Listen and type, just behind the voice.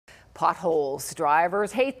Potholes.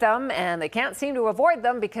 Drivers hate them and they can't seem to avoid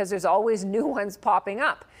them because there's always new ones popping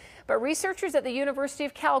up. But researchers at the University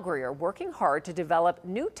of Calgary are working hard to develop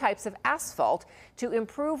new types of asphalt to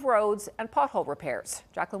improve roads and pothole repairs.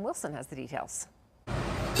 Jacqueline Wilson has the details.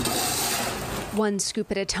 One scoop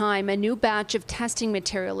at a time, a new batch of testing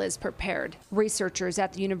material is prepared. Researchers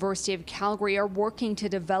at the University of Calgary are working to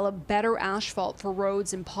develop better asphalt for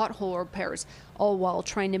roads and pothole repairs, all while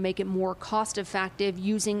trying to make it more cost-effective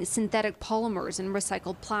using synthetic polymers and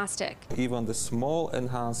recycled plastic. Even the small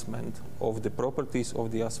enhancement of the properties of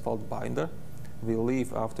the asphalt binder will lead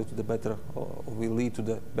to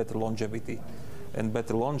the better longevity. And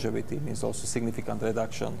better longevity means also significant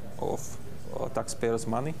reduction of taxpayers'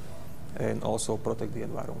 money, and also protect the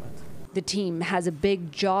environment. The team has a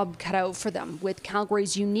big job cut out for them, with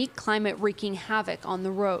Calgary's unique climate wreaking havoc on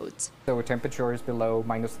the roads. So temperatures below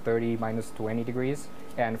 -30, -20 degrees,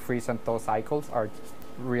 and freeze and thaw cycles are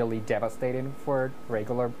really devastating for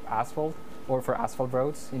regular asphalt or for asphalt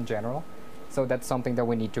roads in general. So that's something that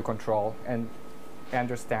we need to control and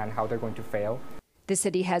understand how they're going to fail. The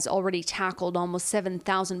city has already tackled almost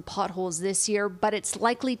 7,000 potholes this year, but it's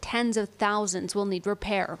likely tens of thousands will need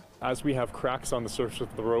repair. As we have cracks on the surface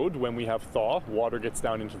of the road, when we have thaw, water gets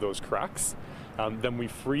down into those cracks. Then we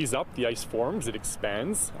freeze up, the ice forms, it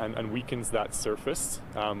expands and weakens that surface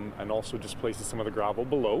and also displaces some of the gravel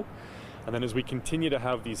below. And then as we continue to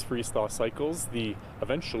have these freeze-thaw cycles,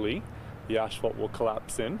 eventually the asphalt will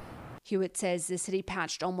collapse in. Hewitt says the city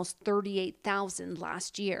patched almost 38,000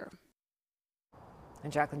 last year.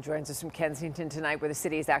 And Jacqueline joins us from Kensington tonight, where the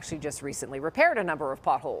city has actually just recently repaired a number of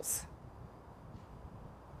potholes.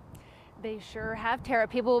 They sure have, Tara.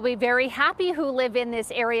 People will be very happy who live in this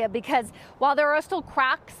area because while there are still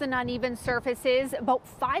cracks and uneven surfaces, about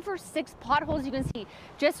 5 or 6 potholes you can see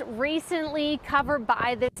just recently covered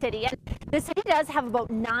by the city. And the city does have about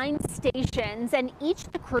 9 stations, and each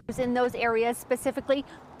of the crews in those areas specifically,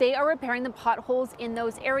 they are repairing the potholes in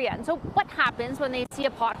those areas. And so what happens when they see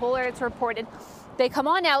a pothole or it's reported? They come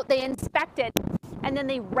on out, they inspect it, and then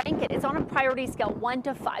they rank it. It's on a priority scale, 1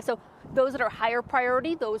 to 5. So those that are higher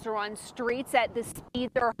priority, those are on streets at the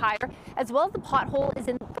speeds that are higher, as well as the pothole is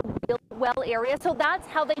in the real well area. So that's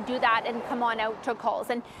how they do that and come on out to calls.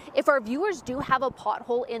 And if our viewers do have a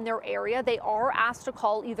pothole in their area, they are asked to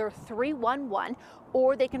call either 311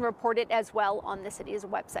 or they can report it as well on the city's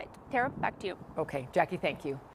website. Tara, back to you. Okay, Jackie, thank you.